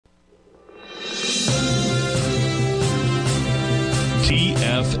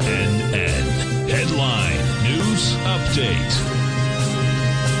TFNN. Headline News Update.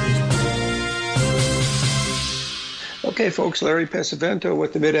 Okay, folks, Larry Pesavento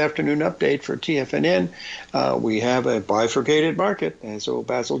with the mid-afternoon update for TFNN. We have a bifurcated market. As old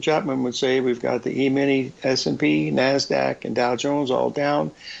Basil Chapman would say, we've got the E-mini, S&P, NASDAQ, and Dow Jones all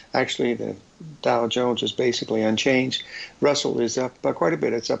down. Actually, the Dow Jones is basically unchanged. Russell is up quite a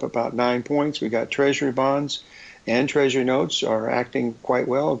bit. It's up about 9 points. We got Treasury bonds and Treasury notes are acting quite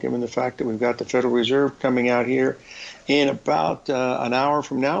well, given the fact that we've got the Federal Reserve coming out here in about an hour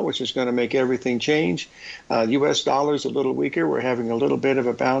from now, which is going to make everything change. U.S. dollar is a little weaker. We're having a little bit of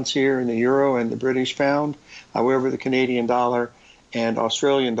a bounce here in the euro and the British pound. However, the Canadian dollar and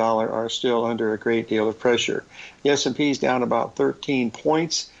Australian dollar are still under a great deal of pressure. The S&P is down about 13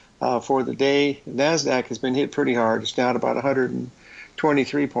 points for the day. NASDAQ has been hit pretty hard. It's down about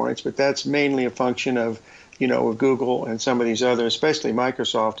 123 points, but that's mainly a function of of Google and some of these others, especially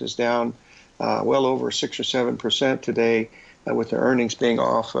Microsoft, is down well over 6 or 7% today, with their earnings being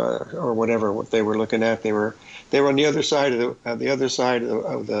off or whatever what they were looking at. They were on the other side of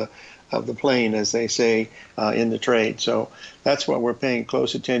the plane, as they say in the trade. So that's what we're paying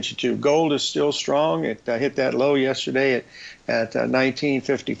close attention to. Gold is still strong. It hit that low yesterday at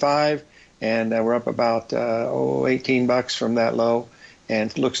 1955, and we're up about $18 from that low,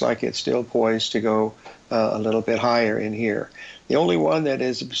 and it looks like it's still poised to go a little bit higher in here. The only one that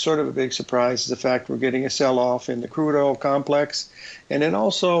is sort of a big surprise is the fact we're getting a sell-off in the crude oil complex, and then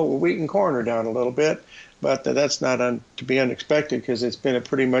also wheat and corn are down a little bit, but that's not to be unexpected because it's been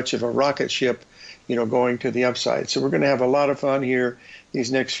pretty much of a rocket ship, going to the upside. So we're going to have a lot of fun here these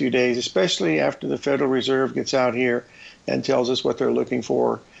next few days, especially after the Federal Reserve gets out here and tells us what they're looking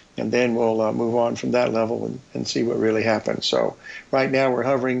for, and then we'll move on from that level and see what really happens. So right now we're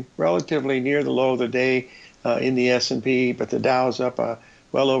hovering relatively near the low of the day in the S&P, but the Dow's up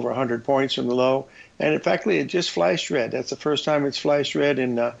well over 100 points from the low. And in fact, it just flashed red. That's the first time it's flashed red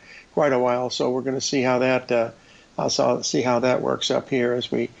in quite a while. So we're going to see how that see how that works up here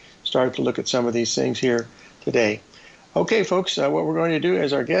as we start to look at some of these things here today. Okay, folks, what we're going to do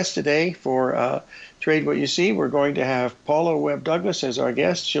as our guest today for Trade What You See, we're going to have Paula Webb Douglas as our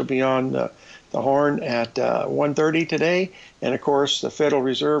guest. She'll be on the horn at 1:30 today. And, of course, the Federal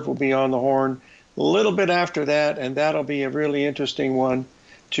Reserve will be on the horn a little bit after that, and that'll be a really interesting one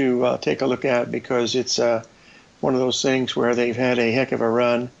to take a look at because it's one of those things where they've had a heck of a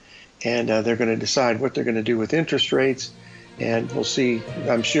run, and they're going to decide what they're going to do with interest rates. And we'll see.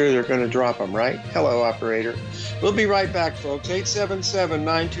 I'm sure they're going to drop them, right? Hello, operator. We'll be right back, folks.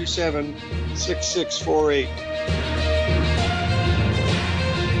 877-927-6648.